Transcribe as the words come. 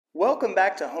Welcome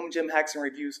back to Home Gym Hacks and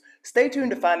Reviews. Stay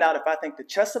tuned to find out if I think the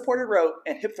chest supported row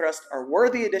and hip thrust are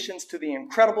worthy additions to the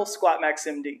incredible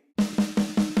Squatmax-MD.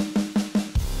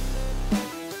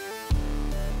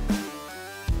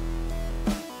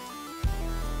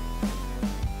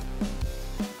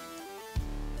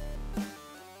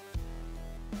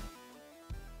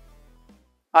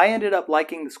 I ended up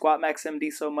liking the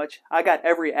Squatmax-MD so much, I got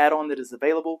every add-on that is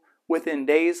available. Within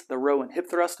days, the row and hip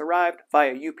thrust arrived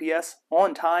via UPS,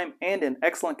 on time, and in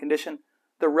excellent condition.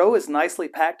 The row is nicely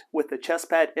packed with the chest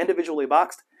pad individually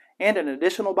boxed and an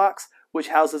additional box which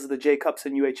houses the J-cups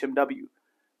and UHMW.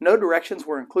 No directions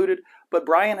were included, but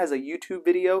Brian has a YouTube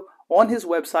video on his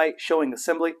website showing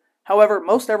assembly. However,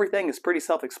 most everything is pretty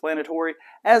self-explanatory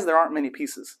as there aren't many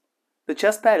pieces. The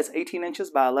chest pad is 18 inches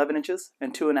by 11 inches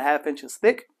and 2.5 inches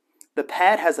thick. The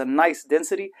pad has a nice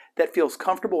density that feels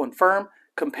comfortable and firm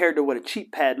compared to what a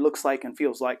cheap pad looks like and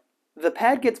feels like. The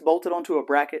pad gets bolted onto a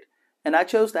bracket, and I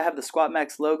chose to have the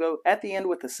Squatmax logo at the end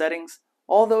with the settings,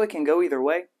 although it can go either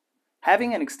way.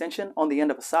 Having an extension on the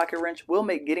end of a socket wrench will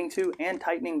make getting to and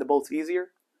tightening the bolts easier.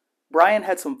 Brian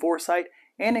had some foresight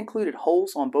and included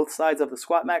holes on both sides of the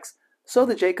Squatmax so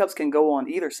the J-cups can go on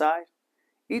either side.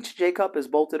 Each J-cup is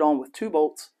bolted on with 2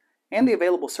 bolts, and the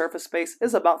available surface space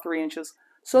is about 3 inches,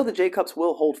 so the J-cups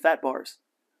will hold fat bars.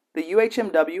 The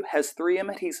UHMW has 3M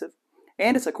adhesive,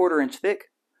 and it's a 1/4 inch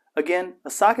thick. Again, a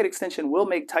socket extension will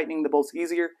make tightening the bolts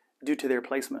easier due to their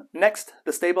placement. Next,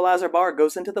 the stabilizer bar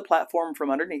goes into the platform from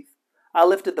underneath. I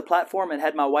lifted the platform and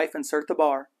had my wife insert the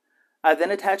bar. I then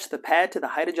attached the pad to the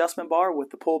height adjustment bar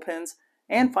with the pull pins,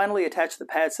 and finally attached the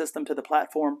pad system to the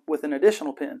platform with an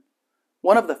additional pin.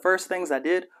 One of the first things I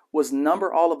did was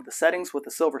number all of the settings with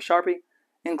a silver Sharpie,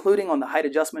 including on the height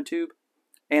adjustment tube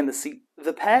and the seat.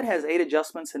 The pad has 8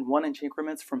 adjustments in 1-inch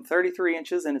increments from 33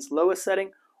 inches in its lowest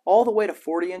setting all the way to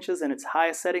 40 inches in its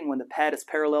highest setting when the pad is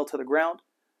parallel to the ground.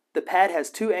 The pad has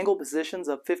 2 angle positions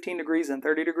of 15 degrees and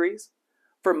 30 degrees.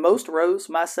 For most rows,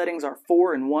 my settings are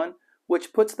 4 and 1,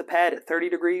 which puts the pad at 30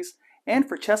 degrees, and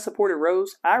for chest supported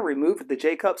rows, I removed the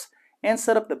J-cups and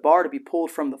set up the bar to be pulled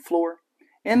from the floor.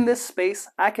 In this space,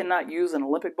 I cannot use an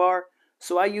Olympic bar,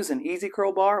 so I use an easy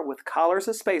curl bar with collars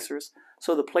as spacers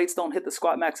so the plates don't hit the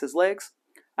Squatmax's legs.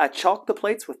 I chalk the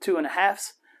plates with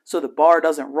 2.5s so the bar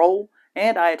doesn't roll,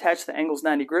 and I attach the Angles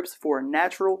 90 grips for a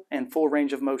natural and full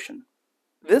range of motion.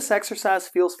 This exercise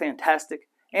feels fantastic,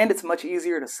 and it's much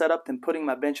easier to set up than putting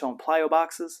my bench on plyo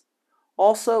boxes.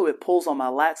 Also, it pulls on my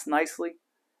lats nicely.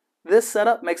 This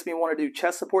setup makes me want to do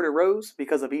chest supported rows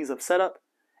because of ease of setup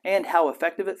and how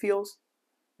effective it feels.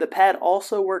 The pad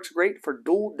also works great for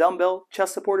dual dumbbell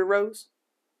chest supported rows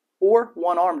or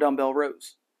 1-arm dumbbell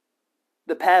rows.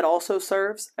 The pad also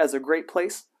serves as a great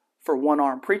place for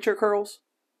 1-arm preacher curls.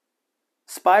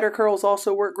 Spider curls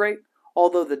also work great,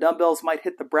 although the dumbbells might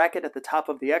hit the bracket at the top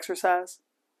of the exercise.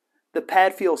 The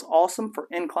pad feels awesome for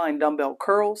incline dumbbell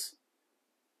curls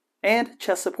and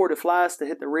chest supported flies to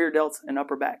hit the rear delts and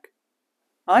upper back.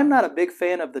 I'm not a big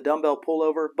fan of the dumbbell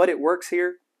pullover, but it works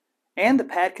here. And the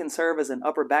pad can serve as an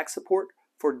upper back support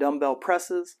for dumbbell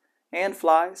presses and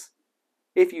flies.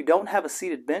 If you don't have a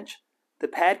seated bench, the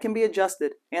pad can be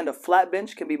adjusted and a flat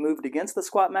bench can be moved against the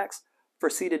Squatmax for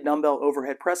seated dumbbell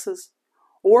overhead presses,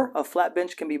 or a flat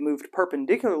bench can be moved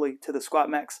perpendicularly to the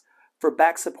Squatmax for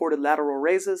back supported lateral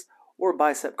raises or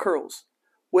bicep curls.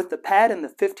 With the pad in the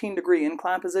 15-degree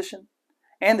incline position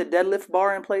and the deadlift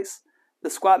bar in place, the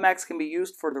Squatmax can be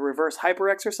used for the reverse hyper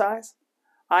exercise.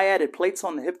 I added plates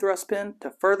on the hip thrust pin to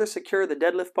further secure the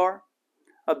deadlift bar.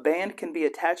 A band can be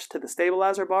attached to the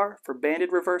stabilizer bar for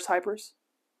banded reverse hypers.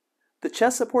 The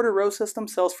chest supported row system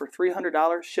sells for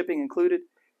 $300, shipping included,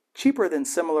 cheaper than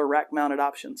similar rack mounted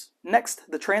options. Next,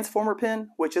 the transformer pin,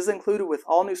 which is included with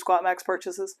all new Squatmax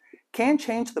purchases, can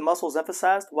change the muscles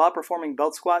emphasized while performing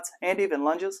belt squats and even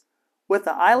lunges. With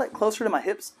the eyelet closer to my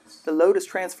hips, the load is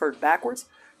transferred backwards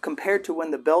compared to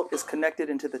when the belt is connected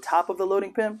into the top of the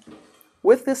loading pin.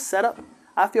 With this setup,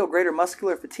 I feel greater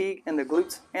muscular fatigue in the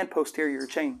glutes and posterior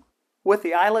chain. With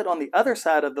the eyelet on the other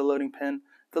side of the loading pin,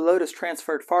 the load is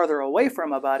transferred farther away from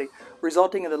my body,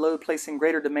 resulting in the load placing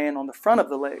greater demand on the front of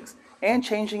the legs and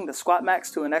changing the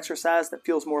Squatmax to an exercise that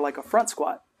feels more like a front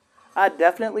squat. I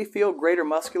definitely feel greater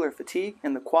muscular fatigue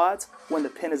in the quads when the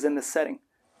pin is in this setting.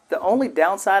 The only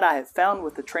downside I have found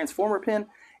with the transformer pin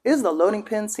is the loading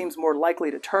pin seems more likely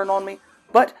to turn on me,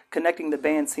 but connecting the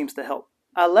band seems to help.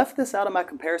 I left this out of my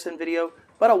comparison video,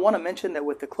 but I want to mention that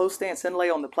with the close stance inlay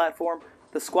on the platform,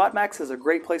 the Squatmax is a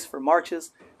great place for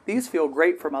marches. These feel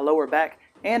great for my lower back,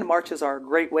 and marches are a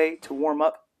great way to warm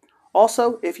up.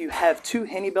 Also, if you have 2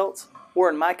 Henny belts, or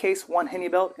in my case 1 Henny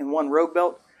belt and 1 Rogue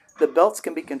belt, the belts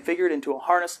can be configured into a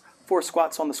harness for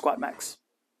squats on the Squatmax.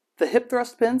 The hip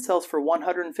thrust pin sells for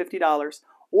 $150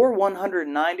 or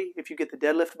 $190 if you get the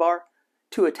deadlift bar.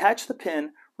 To attach the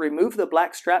pin, remove the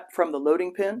black strap from the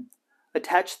loading pin,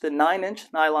 attach the 9-inch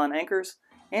nylon anchors,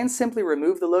 and simply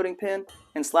remove the loading pin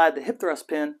and slide the hip thrust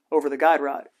pin over the guide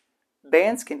rod.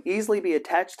 Bands can easily be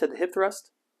attached to the hip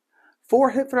thrust.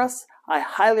 For hip thrusts, I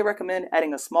highly recommend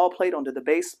adding a small plate onto the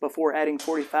base before adding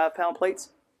 45-pound plates.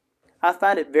 I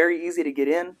find it very easy to get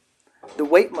in. The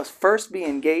weight must first be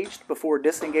engaged before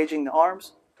disengaging the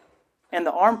arms, and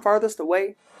the arm farthest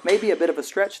away may be a bit of a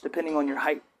stretch depending on your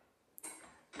height.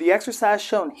 The exercise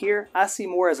shown here I see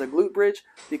more as a glute bridge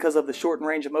because of the shortened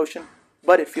range of motion,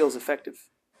 but it feels effective.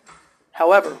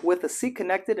 However, with the seat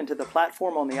connected into the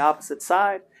platform on the opposite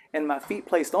side and my feet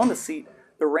placed on the seat,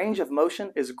 the range of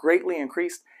motion is greatly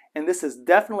increased, and this is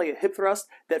definitely a hip thrust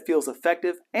that feels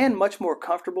effective and much more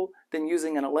comfortable than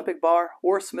using an Olympic bar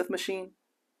or Smith machine.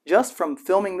 Just from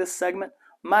filming this segment,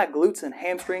 my glutes and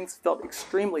hamstrings felt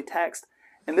extremely taxed,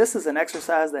 and this is an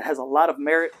exercise that has a lot of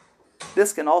merit.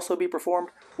 This can also be performed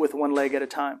with one leg at a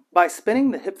time. By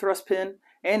spinning the hip thrust pin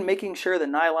and making sure the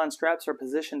nylon straps are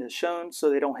positioned as shown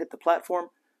so they don't hit the platform,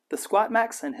 the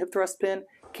Squatmax and hip thrust pin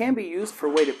can be used for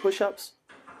weighted push-ups.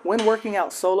 When working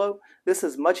out solo, this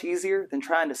is much easier than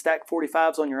trying to stack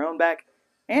 45s on your own back,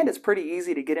 and it's pretty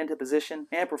easy to get into position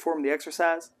and perform the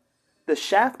exercise. The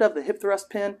shaft of the hip thrust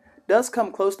pin does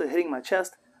come close to hitting my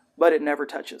chest, but it never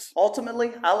touches.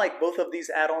 Ultimately, I like both of these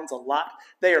add-ons a lot.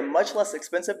 They are much less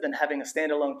expensive than having a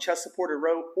standalone chest-supported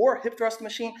row or hip thrust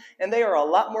machine, and they are a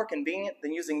lot more convenient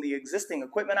than using the existing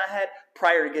equipment I had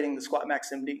prior to getting the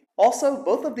Squatmax-MD. Also,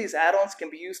 both of these add-ons can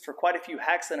be used for quite a few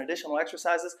hacks and additional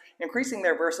exercises, increasing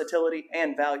their versatility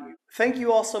and value. Thank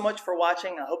you all so much for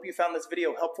watching. I hope you found this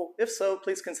video helpful. If so,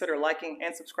 please consider liking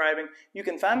and subscribing. You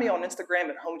can find me on Instagram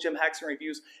at Home Gym Hacks and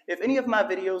Reviews. If any of my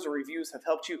videos or reviews have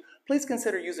helped you, please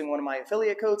consider using one of my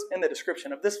affiliate codes in the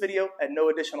description of this video at no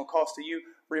additional cost to you.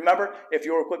 Remember, if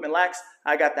your equipment lacks,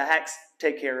 I got the hacks.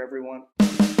 Take care, everyone.